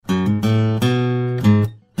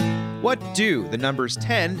What do the numbers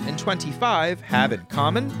 10 and 25 have in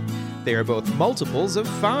common? They are both multiples of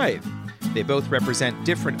 5. They both represent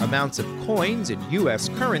different amounts of coins in U.S.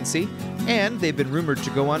 currency, and they've been rumored to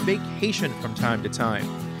go on vacation from time to time.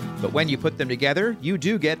 But when you put them together, you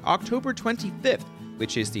do get October 25th,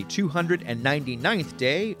 which is the 299th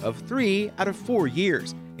day of 3 out of 4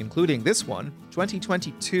 years, including this one,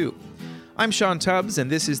 2022. I'm Sean Tubbs, and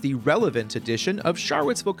this is the relevant edition of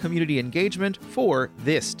Charlottesville Community Engagement for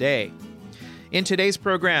this day. In today's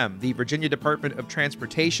program, the Virginia Department of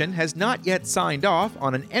Transportation has not yet signed off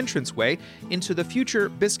on an entranceway into the future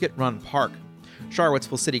Biscuit Run Park.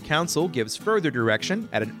 Charlottesville City Council gives further direction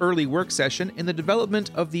at an early work session in the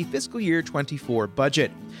development of the fiscal year 24 budget.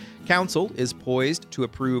 Council is poised to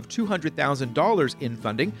approve $200,000 in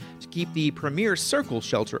funding to keep the Premier Circle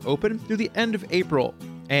shelter open through the end of April.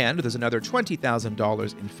 And there's another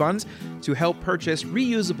 $20,000 in funds to help purchase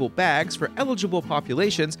reusable bags for eligible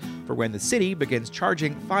populations for when the city begins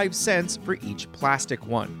charging 5 cents for each plastic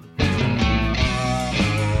one.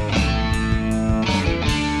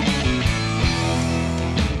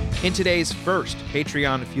 In today's first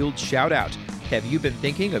Patreon-fueled shout-out, have you been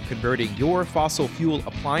thinking of converting your fossil fuel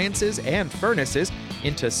appliances and furnaces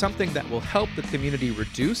into something that will help the community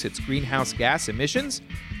reduce its greenhouse gas emissions?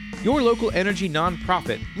 Your local energy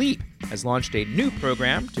nonprofit, LEAP, has launched a new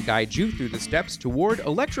program to guide you through the steps toward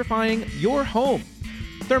electrifying your home.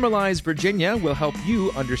 Thermalize Virginia will help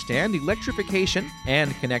you understand electrification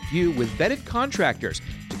and connect you with vetted contractors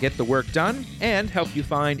to get the work done and help you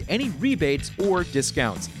find any rebates or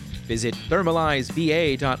discounts. Visit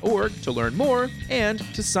thermalizeva.org to learn more and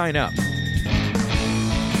to sign up.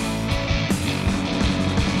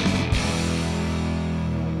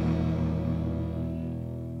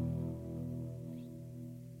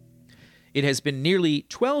 It has been nearly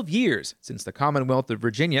 12 years since the Commonwealth of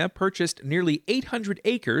Virginia purchased nearly 800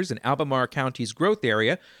 acres in Albemarle County's growth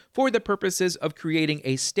area for the purposes of creating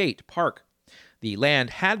a state park. The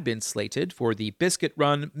land had been slated for the Biscuit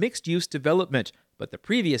Run mixed-use development, but the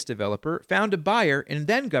previous developer found a buyer in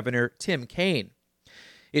then-Governor Tim Kaine.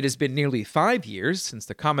 It has been nearly 5 years since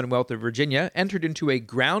the Commonwealth of Virginia entered into a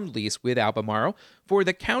ground lease with Albemarle for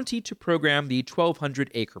the county to program the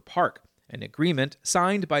 1,200-acre park, an agreement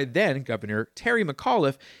signed by then-Governor Terry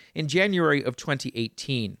McAuliffe in January of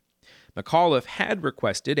 2018. McAuliffe had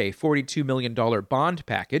requested a $42 million bond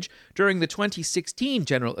package during the 2016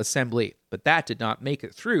 General Assembly, but that did not make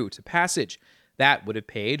it through to passage. That would have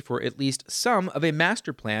paid for at least some of a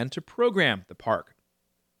master plan to program the park.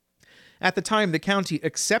 At the time the county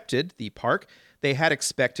accepted the park, they had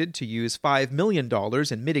expected to use $5 million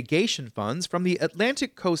in mitigation funds from the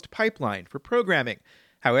Atlantic Coast Pipeline for programming.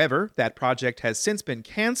 However, that project has since been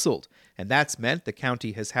canceled, and that's meant the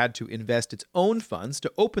county has had to invest its own funds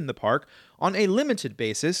to open the park on a limited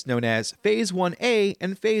basis known as Phase 1A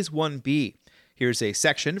and Phase 1B. Here's a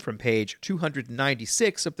section from page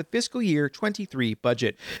 296 of the fiscal year 23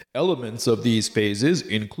 budget. Elements of these phases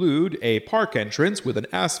include a park entrance with an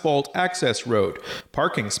asphalt access road,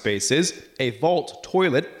 parking spaces, a vault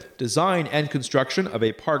toilet, design and construction of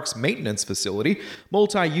a park's maintenance facility,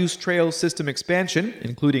 multi-use trail system expansion,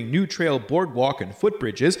 including new trail boardwalk and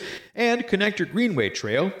footbridges, and connector greenway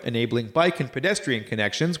trail, enabling bike and pedestrian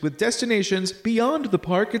connections with destinations beyond the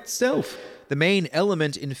park itself. The main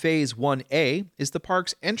element in Phase 1A is the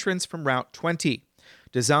park's entrance from Route 20.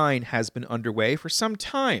 Design has been underway for some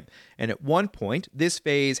time, and at one point, this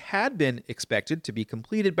phase had been expected to be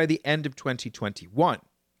completed by the end of 2021.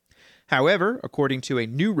 However, according to a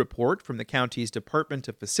new report from the county's Department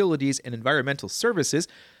of Facilities and Environmental Services,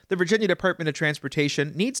 the Virginia Department of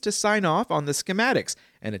Transportation needs to sign off on the schematics,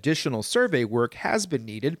 and additional survey work has been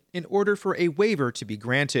needed in order for a waiver to be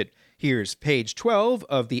granted. Here's page 12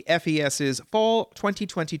 of the FES's Fall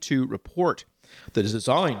 2022 report. The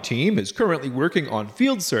design team is currently working on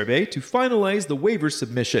field survey to finalize the waiver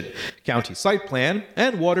submission, county site plan,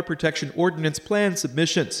 and water protection ordinance plan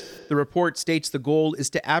submissions. The report states the goal is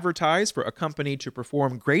to advertise for a company to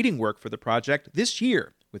perform grading work for the project this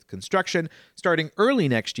year, with construction starting early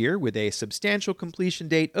next year with a substantial completion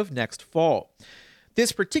date of next fall.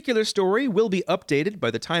 This particular story will be updated by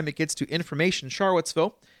the time it gets to Information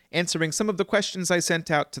Charlottesville, answering some of the questions I sent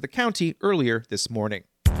out to the county earlier this morning.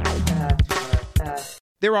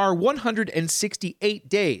 There are 168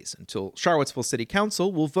 days until Charlottesville City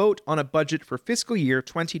Council will vote on a budget for fiscal year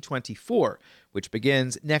 2024, which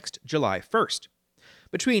begins next July 1st.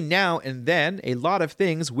 Between now and then, a lot of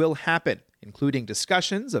things will happen, including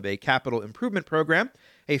discussions of a capital improvement program,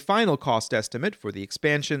 a final cost estimate for the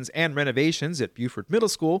expansions and renovations at Buford Middle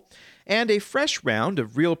School, and a fresh round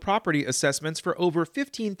of real property assessments for over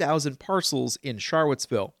 15,000 parcels in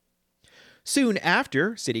Charlottesville. Soon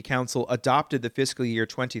after, City Council adopted the fiscal year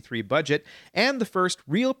 23 budget and the first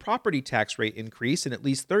real property tax rate increase in at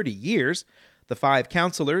least 30 years, the 5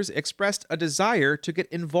 councilors expressed a desire to get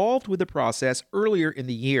involved with the process earlier in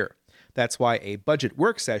the year. That's why a budget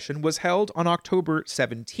work session was held on October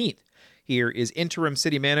 17th. Here is Interim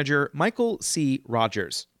City Manager Michael C.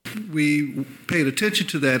 Rogers. We paid attention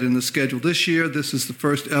to that in the schedule this year. This is the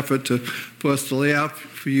first effort for us to lay out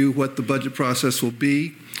for you what the budget process will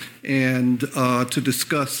be and to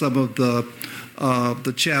discuss some of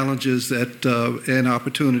the challenges that and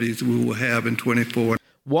opportunities we will have in 24.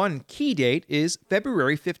 One key date is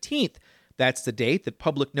February 15th. That's the date that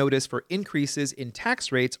public notice for increases in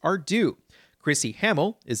tax rates are due. Chrissy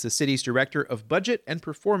Hamill is the city's Director of Budget and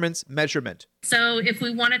Performance Measurement. So if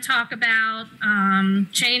we want to talk about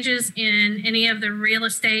changes in any of the real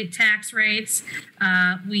estate tax rates,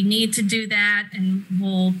 we need to do that, and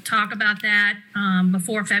we'll talk about that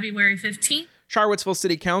before February 15th. Charlottesville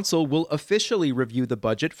City Council will officially review the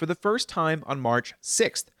budget for the first time on March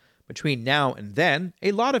 6th. Between now and then,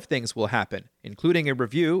 a lot of things will happen, including a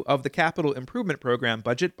review of the Capital Improvement Program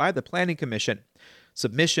budget by the Planning Commission.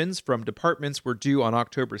 Submissions from departments were due on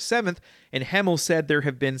October 7th, and Hamill said there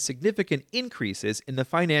have been significant increases in the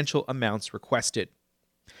financial amounts requested.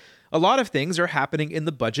 A lot of things are happening in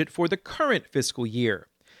the budget for the current fiscal year.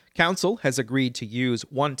 Council has agreed to use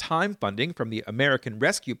one-time funding from the American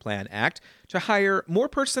Rescue Plan Act to hire more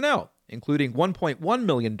personnel, including $1.1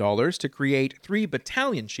 million to create 3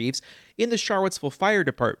 battalion chiefs in the Charlottesville Fire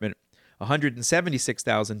Department,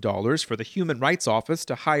 $176,000 for the Human Rights Office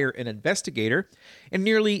to hire an investigator, and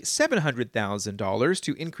nearly $700,000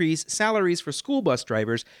 to increase salaries for school bus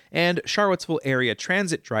drivers and Charlottesville area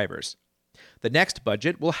transit drivers. The next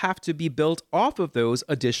budget will have to be built off of those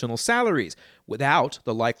additional salaries, without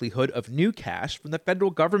the likelihood of new cash from the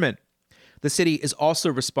federal government. The city is also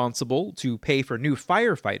responsible to pay for new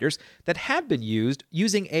firefighters that had been used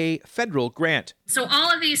using a federal grant. So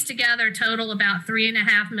all of these together total about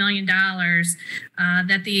 $3.5 million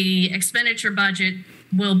that the expenditure budget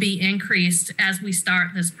will be increased as we start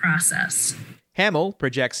this process. Hamill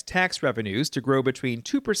projects tax revenues to grow between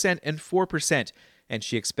 2% and 4%, and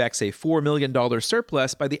she expects a $4 million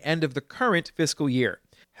surplus by the end of the current fiscal year.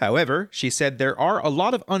 However, she said there are a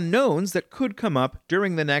lot of unknowns that could come up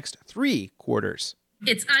during the next 3 quarters.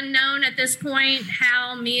 It's unknown at this point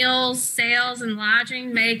how meals, sales, and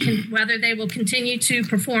lodging whether they will continue to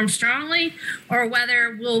perform strongly or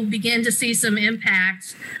whether we'll begin to see some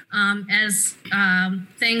impact as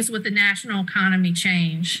things with the national economy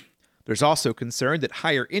change. There's also concern that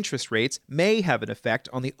higher interest rates may have an effect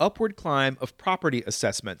on the upward climb of property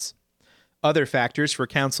assessments. Other factors for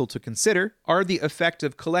council to consider are the effect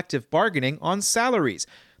of collective bargaining on salaries,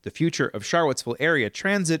 the future of Charlottesville area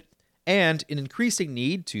transit, and an increasing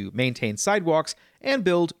need to maintain sidewalks and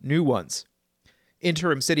build new ones.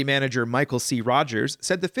 Interim City Manager Michael C. Rogers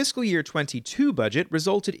said the fiscal year 22 budget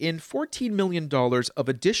resulted in $14 million of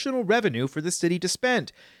additional revenue for the city to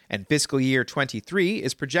spend, and fiscal year 23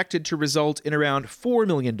 is projected to result in around $4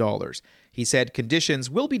 million. He said conditions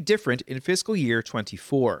will be different in fiscal year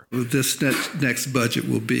 24. This next budget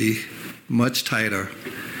will be much tighter,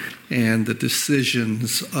 and the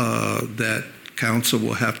decisions that council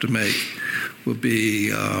will have to make will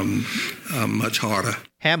be much harder.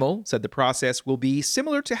 Hamill said the process will be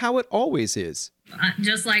similar to how it always is.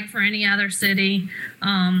 Just like for any other city,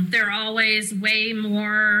 there are always way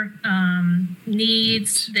more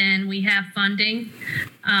needs than we have funding.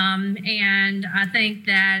 And I think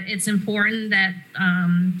that it's important that,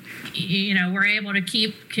 we're able to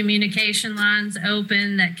keep communication lines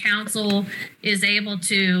open, that council is able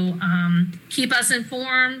to keep us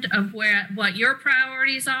informed of what your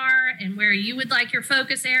priorities are and where you would like your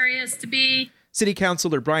focus areas to be. City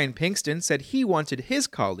Councilor Brian Pinkston said he wanted his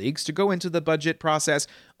colleagues to go into the budget process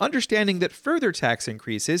understanding that further tax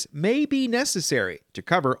increases may be necessary to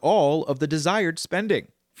cover all of the desired spending.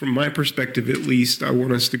 From my perspective, at least, I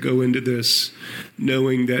want us to go into this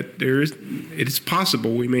knowing that it is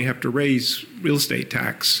possible we may have to raise real estate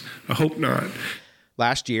tax. I hope not.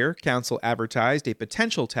 Last year, Council advertised a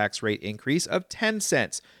potential tax rate increase of 10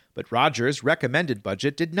 cents, but Rogers' recommended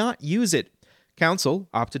budget did not use it. Council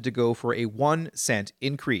opted to go for a 1 cent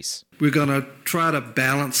increase. We're going to try to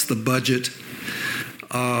balance the budget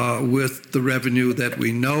with the revenue that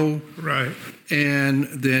we know. Right. And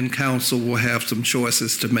then council will have some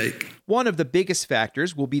choices to make. One of the biggest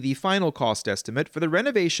factors will be the final cost estimate for the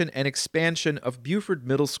renovation and expansion of Buford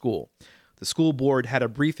Middle School. The school board had a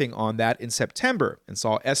briefing on that in September and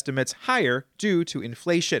saw estimates higher due to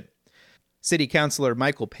inflation. City Councilor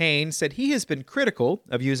Michael Payne said he has been critical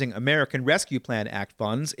of using American Rescue Plan Act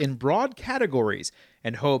funds in broad categories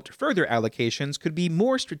and hoped further allocations could be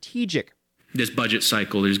more strategic. This budget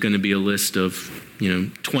cycle, there's going to be a list of,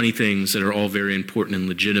 20 things that are all very important and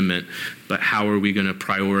legitimate, but how are we going to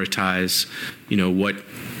prioritize, what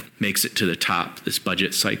makes it to the top this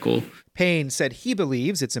budget cycle? Payne said he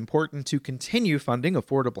believes it's important to continue funding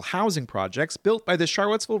affordable housing projects built by the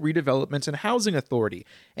Charlottesville Redevelopment and Housing Authority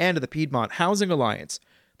and the Piedmont Housing Alliance.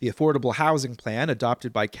 The Affordable Housing Plan,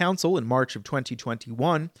 adopted by Council in March of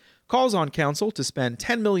 2021, calls on Council to spend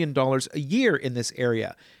 $10 million a year in this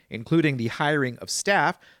area, including the hiring of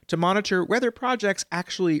staff to monitor whether projects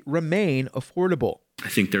actually remain affordable. I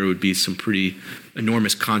think there would be some pretty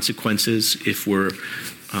enormous consequences if we're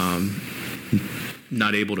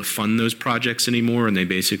not able to fund those projects anymore, and they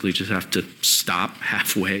basically just have to stop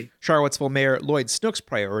halfway. Charlottesville Mayor Lloyd Snook's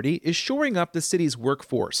priority is shoring up the city's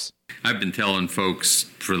workforce. I've been telling folks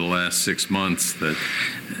for the last 6 months that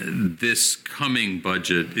this coming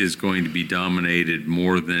budget is going to be dominated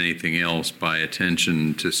more than anything else by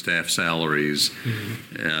attention to staff salaries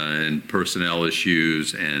and personnel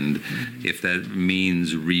issues, and if that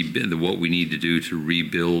means what we need to do to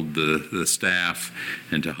rebuild the staff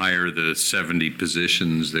and to hire the 70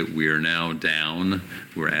 positions that we are now down.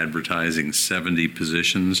 We're advertising 70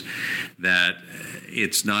 positions. That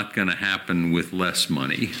it's not going to happen with less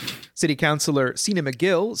money. City Councilor Sina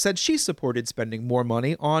McGill said she supported spending more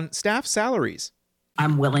money on staff salaries.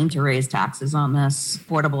 I'm willing to raise taxes on this.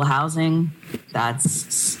 Affordable housing,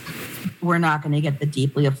 we're not going to get the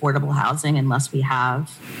deeply affordable housing unless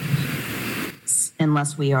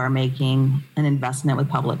we are making an investment with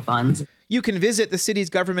public funds. You can visit the city's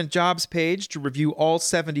government jobs page to review all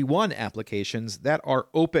 71 applications that are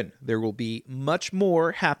open. There will be much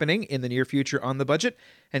more happening in the near future on the budget.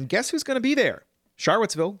 And guess who's going to be there?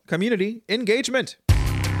 Charlottesville Community Engagement.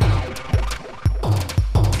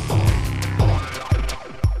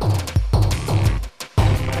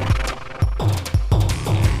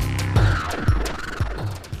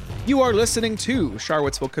 You are listening to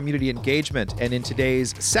Charlottesville Community Engagement, and in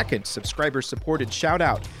today's second subscriber-supported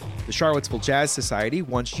shout-out, the Charlottesville Jazz Society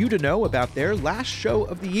wants you to know about their last show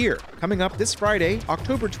of the year, coming up this Friday,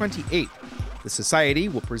 October 28th. The Society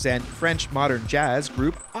will present French modern jazz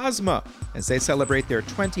group Ozma as they celebrate their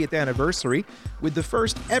 20th anniversary with the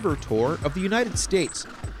first ever tour of the United States.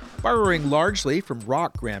 Borrowing largely from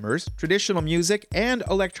rock grammars, traditional music, and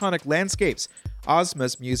electronic landscapes,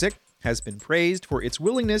 Ozma's music has been praised for its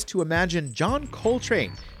willingness to imagine John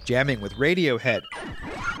Coltrane jamming with Radiohead,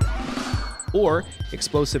 or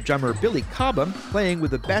explosive drummer Billy Cobham playing with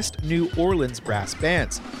the best New Orleans brass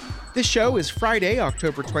bands. This show is Friday,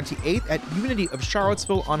 October 28th at Unity of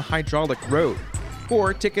Charlottesville on Hydraulic Road.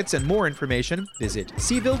 For tickets and more information, visit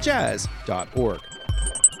cvillejazz.org.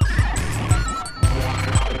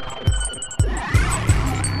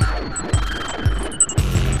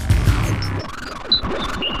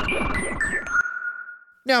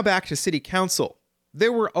 Now back to City Council.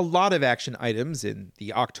 There were a lot of action items in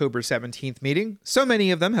the October 17th meeting. So many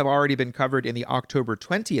of them have already been covered in the October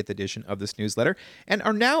 20th edition of this newsletter and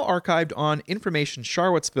are now archived on Information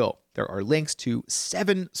Charlottesville. There are links to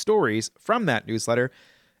 7 stories from that newsletter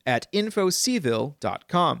at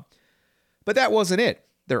infocville.com. But that wasn't it.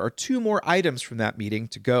 There are 2 more items from that meeting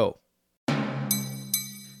to go.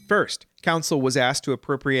 First, Council was asked to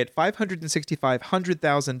appropriate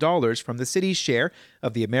 $565,000 from the city's share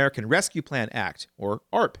of the American Rescue Plan Act, or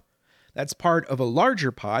ARP. That's part of a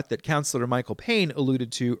larger pot that Councilor Michael Payne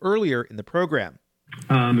alluded to earlier in the program.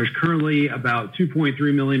 There's currently about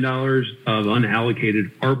 $2.3 million of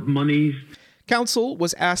unallocated ARP monies. Council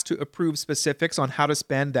was asked to approve specifics on how to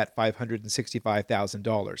spend that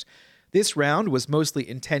 $565,000. This round was mostly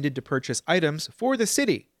intended to purchase items for the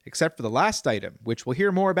city, except for the last item, which we'll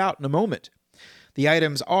hear more about in a moment. The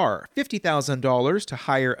items are $50,000 to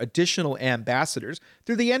hire additional ambassadors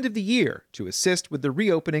through the end of the year to assist with the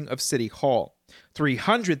reopening of City Hall,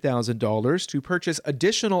 $300,000 to purchase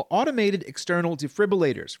additional automated external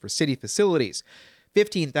defibrillators for city facilities,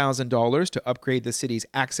 $15,000 to upgrade the city's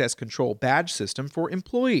access control badge system for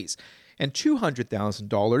employees, and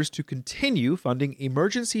 $200,000 to continue funding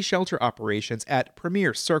emergency shelter operations at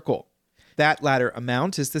Premier Circle. That latter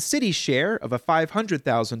amount is the city's share of a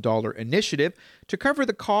 $500,000 initiative to cover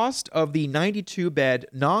the cost of the 92-bed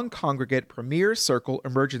non-congregate Premier Circle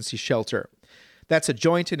emergency shelter. That's a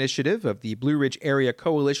joint initiative of the Blue Ridge Area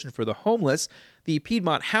Coalition for the Homeless, the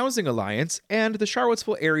Piedmont Housing Alliance, and the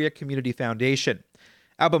Charlottesville Area Community Foundation.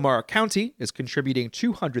 Albemarle County is contributing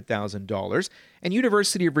 $200,000, and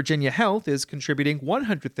University of Virginia Health is contributing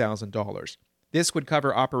 $100,000. This would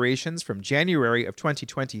cover operations from January of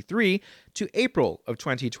 2023 to April of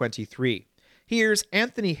 2023. Here's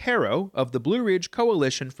Anthony Harrow of the Blue Ridge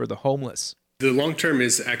Coalition for the Homeless. The long term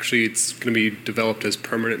is actually it's going to be developed as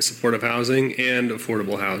permanent supportive housing and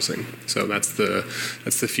affordable housing. So that's the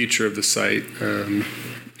future of the site.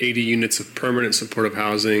 80 units of permanent supportive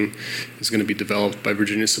housing is going to be developed by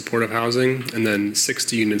Virginia Supportive Housing, and then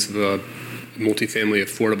 60 units of multifamily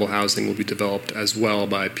affordable housing will be developed as well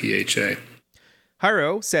by PHA.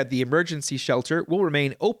 Harrow said the emergency shelter will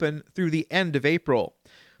remain open through the end of April.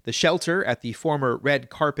 The shelter at the former Red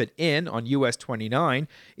Carpet Inn on US 29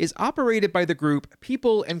 is operated by the group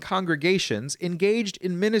People and Congregations Engaged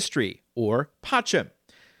in Ministry, or PACHM.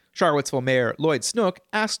 Charlottesville Mayor Lloyd Snook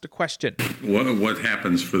asked a question. What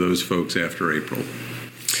happens for those folks after April?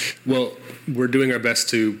 Well, we're doing our best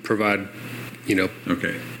to provide,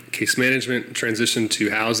 case management, transition to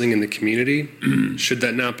housing in the community. Should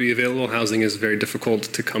that not be available, housing is very difficult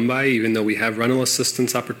to come by, even though we have rental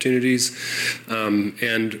assistance opportunities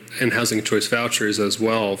and housing choice vouchers as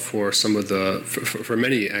well for some of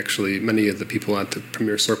many of the people at the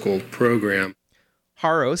Premier Circle program.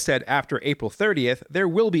 Harrow said after April 30th, there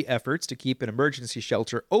will be efforts to keep an emergency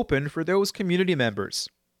shelter open for those community members.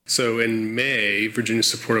 So in May, Virginia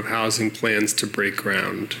Supportive Housing plans to break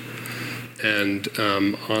ground and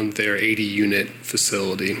on their 80-unit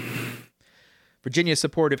facility. Virginia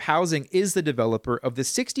Supportive Housing is the developer of the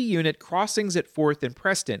 60-unit Crossings at 4th and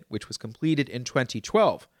Preston, which was completed in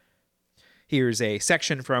 2012. Here's a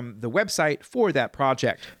section from the website for that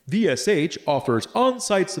project. VSH offers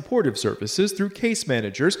on-site supportive services through case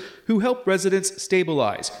managers who help residents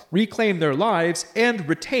stabilize, reclaim their lives, and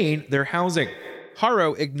retain their housing.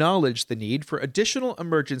 Harrow acknowledged the need for additional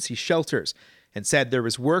emergency shelters and said there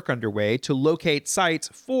was work underway to locate sites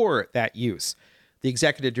for that use. The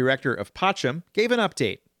executive director of PACHM gave an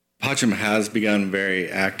update. PACHM has begun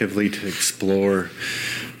very actively to explore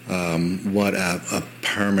what a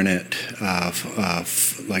permanent,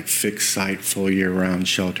 fixed site, full year-round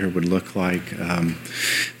shelter would look like.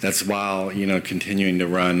 That's while continuing to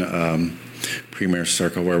run Premier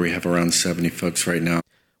Circle, where we have around 70 folks right now.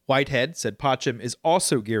 Whitehead said PACHM is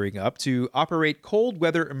also gearing up to operate cold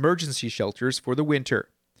weather emergency shelters for the winter.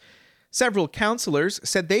 Several councilors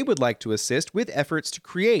said they would like to assist with efforts to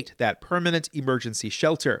create that permanent emergency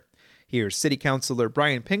shelter. Here's City Councilor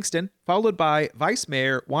Brian Pinkston, followed by Vice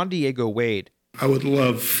Mayor Juan Diego Wade. I would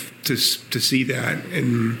love to see that,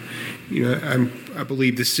 and I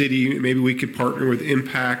believe the city, maybe we could partner with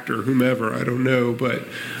Impact or whomever, I don't know, but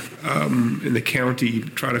in the county,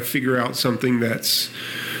 try to figure out something that's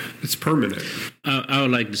permanent. I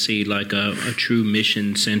would like to see like a true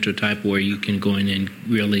mission center type where you can go in and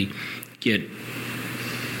really get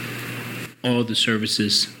all the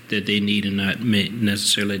services that they need and not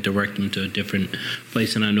necessarily direct them to a different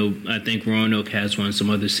place. And I think Roanoke has one. Some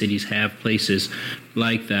other cities have places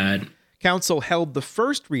like that. Council held the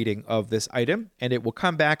first reading of this item, and it will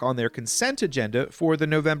come back on their consent agenda for the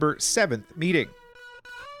November 7th meeting.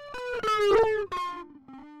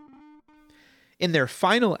 In their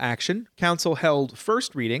final action, Council held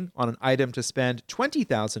first reading on an item to spend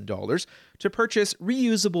 $20,000 to purchase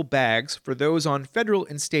reusable bags for those on federal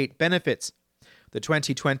and state benefits. The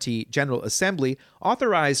 2020 General Assembly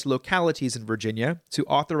authorized localities in Virginia to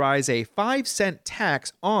authorize a 5-cent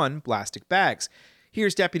tax on plastic bags.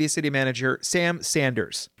 Here's Deputy City Manager Sam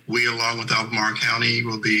Sanders. We, along with Albemarle County,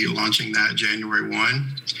 will be launching that January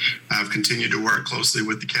 1. I've continued to work closely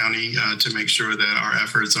with the county to make sure that our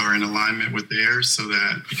efforts are in alignment with theirs, so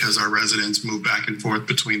that because our residents move back and forth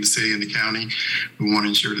between the city and the county, we want to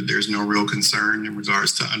ensure that there's no real concern in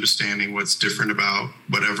regards to understanding what's different about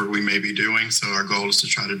whatever we may be doing. So our goal is to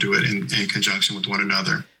try to do it in conjunction with one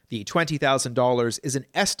another. The $20,000 is an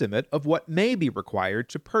estimate of what may be required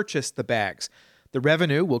to purchase the bags. The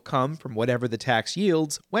revenue will come from whatever the tax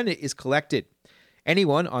yields when it is collected.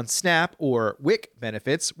 Anyone on SNAP or WIC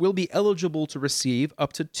benefits will be eligible to receive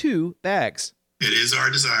up to 2 bags. It is our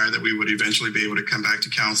desire that we would eventually be able to come back to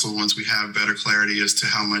council once we have better clarity as to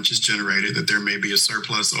how much is generated, that there may be a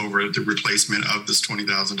surplus over the replacement of this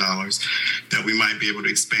 $20,000, that we might be able to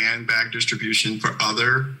expand bag distribution for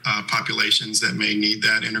other populations that may need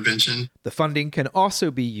that intervention. The funding can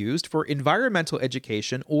also be used for environmental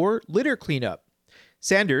education or litter cleanup.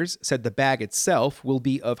 Sanders said the bag itself will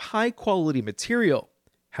be of high-quality material.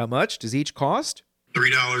 How much does each cost?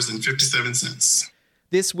 $3.57.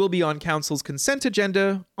 This will be on Council's consent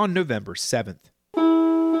agenda on November 7th.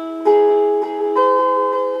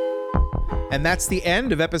 And that's the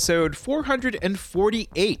end of episode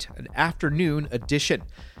 448, an afternoon edition.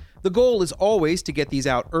 The goal is always to get these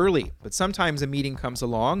out early, but sometimes a meeting comes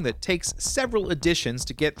along that takes several editions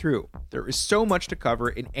to get through. There is so much to cover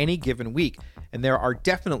in any given week, and there are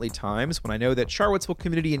definitely times when I know that Charlottesville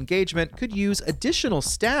Community Engagement could use additional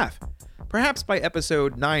staff. Perhaps by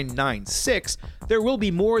episode 996, there will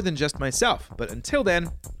be more than just myself, but until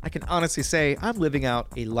then, I can honestly say I'm living out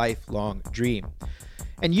a lifelong dream.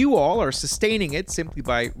 And you all are sustaining it simply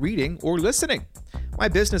by reading or listening. My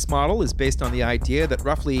business model is based on the idea that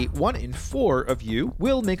roughly 1 in 4 of you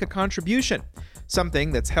will make a contribution,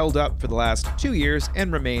 something that's held up for the last 2 years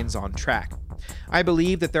and remains on track. I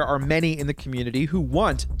believe that there are many in the community who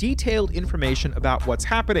want detailed information about what's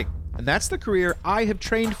happening, and that's the career I have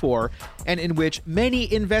trained for and in which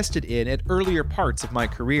many invested in at earlier parts of my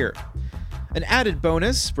career. An added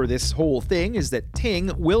bonus for this whole thing is that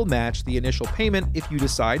Ting will match the initial payment if you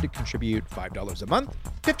decide to contribute $5 a month,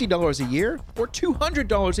 $50 a year, or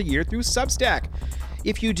 $200 a year through Substack.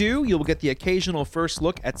 If you do, you'll get the occasional first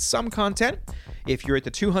look at some content. If you're at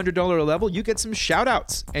the $200 level, you get some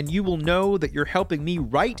shout-outs, and you will know that you're helping me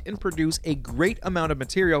write and produce a great amount of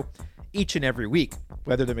material each and every week.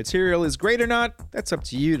 Whether the material is great or not, that's up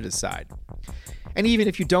to you to decide. And even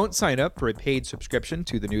if you don't sign up for a paid subscription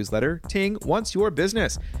to the newsletter, Ting wants your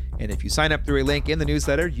business. And if you sign up through a link in the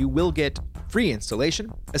newsletter, you will get free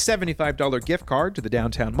installation, a $75 gift card to the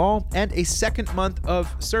downtown mall, and a second month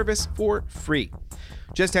of service for free.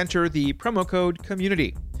 Just enter the promo code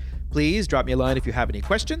COMMUNITY. Please drop me a line if you have any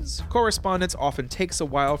questions. Correspondence often takes a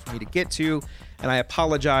while for me to get to, and I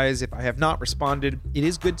apologize if I have not responded. It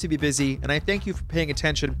is good to be busy, and I thank you for paying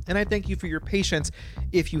attention, and I thank you for your patience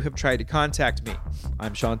if you have tried to contact me.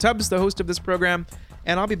 I'm Sean Tubbs, the host of this program,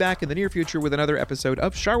 and I'll be back in the near future with another episode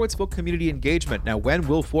of Charlottesville Community Engagement. Now, when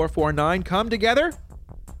will 449 come together?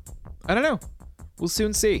 I don't know. We'll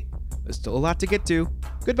soon see. There's still a lot to get to.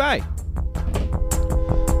 Goodbye.